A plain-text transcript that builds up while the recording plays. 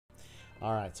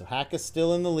All right, so Hack is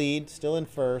still in the lead, still in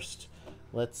first.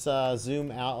 Let's zoom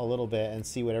out a little bit and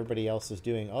see what everybody else is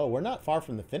doing. Oh, we're not far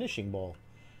from the finishing bowl.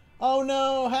 Oh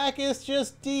no, Hackus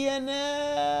just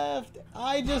DNF'd.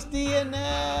 I just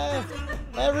DNF'd.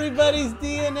 Everybody's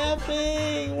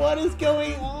DNFing. What is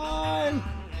going on?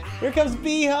 Here comes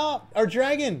B-Hop, or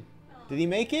Dragon. Did he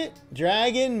make it?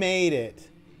 Dragon made it.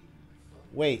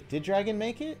 Wait, did Dragon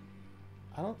make it?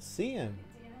 I don't see him.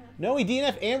 No, he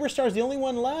DNF'd. Amberstar's the only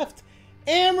one left.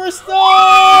 Amberstar!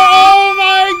 Oh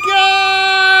my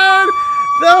god!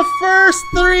 The first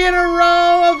 3 in a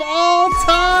row of all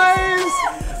times!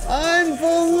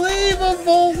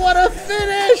 Unbelievable! What a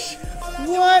finish!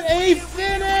 What a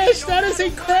finish! That is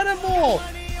incredible!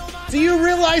 Do you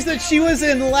realize that she was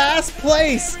in last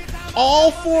place?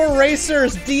 All 4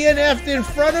 racers DNF'd in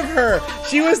front of her.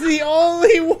 She was the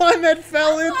only one that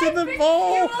fell into the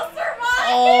bowl.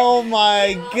 Oh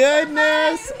my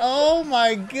goodness. Oh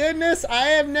my goodness. I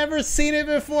have never seen it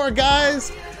before,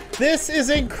 guys. This is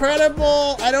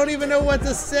incredible. I don't even know what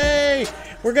to say.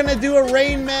 We're going to do a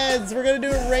rain meds. We're going to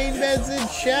do a rain meds in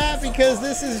chat because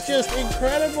this is just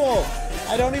incredible.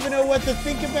 I don't even know what to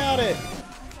think about it.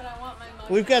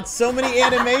 We've got so many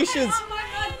animations.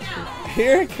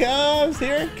 Here it comes,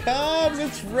 here it comes.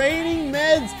 It's raining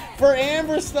meds for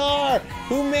Amberstar,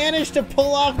 who managed to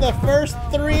pull off the first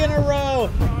 3 in a row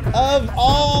of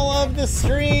all of the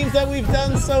streams that we've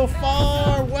done so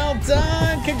far. Well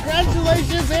done.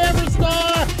 Congratulations,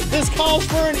 Amberstar. This calls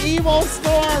for an evil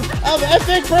storm of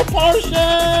epic proportions.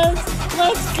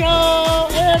 Let's go,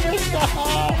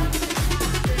 Amberstar.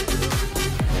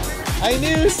 I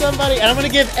knew somebody, and I'm going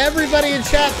to give everybody in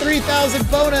chat 3,000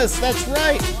 bonus. That's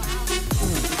right.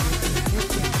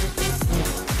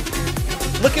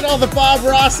 Look at all the Bob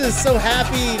Rosses, so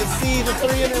happy to see the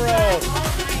 3 in a row.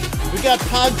 We've got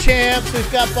Pod Champs,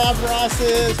 we've got Bob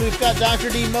Rosses, we've got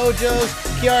Dr. D Mojos,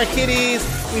 Kiara Kitties,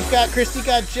 we've got Christy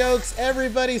Got Jokes.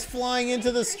 Everybody's flying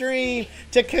into the stream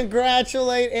to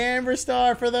congratulate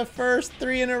Amberstar for the first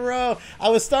 3 in a row. I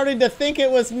was starting to think it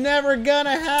was never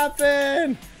gonna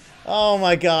happen. Oh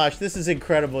my gosh, this is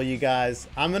incredible, you guys.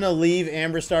 I'm gonna leave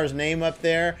Amberstar's name up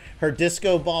there, her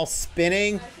disco ball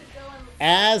spinning,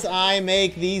 as I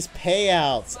make these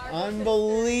payouts.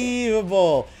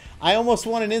 Unbelievable. I almost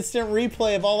want an instant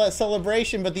replay of all that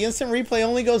celebration, but the instant replay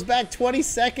only goes back 20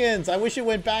 seconds. I wish it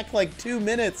went back like 2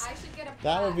 minutes.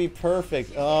 That would be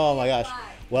perfect. Oh my gosh.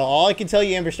 Well, all I can tell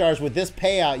you, Amberstar, is with this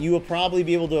payout, you will probably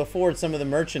be able to afford some of the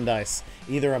merchandise.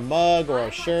 Either a mug or a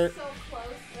shirt.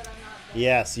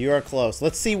 Yes, you are close.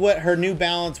 Let's see what her new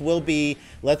balance will be.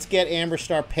 Let's get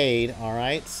Amberstar paid, all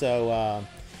right? So,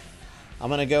 I'm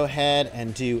going to go ahead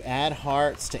and do add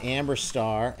hearts to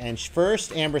Amberstar. And first,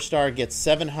 Amberstar gets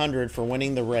 700 for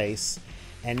winning the race.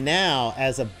 And now,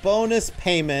 as a bonus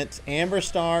payment,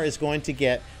 Amberstar is going to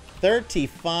get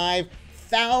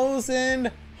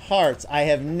 35,000 hearts. I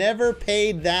have never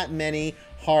paid that many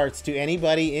hearts to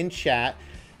anybody in chat.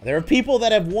 There are people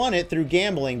that have won it through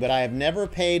gambling, but I have never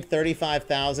paid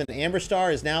 35,000.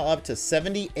 Amberstar is now up to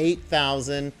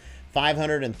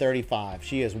 78,535.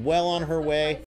 She is well on her way.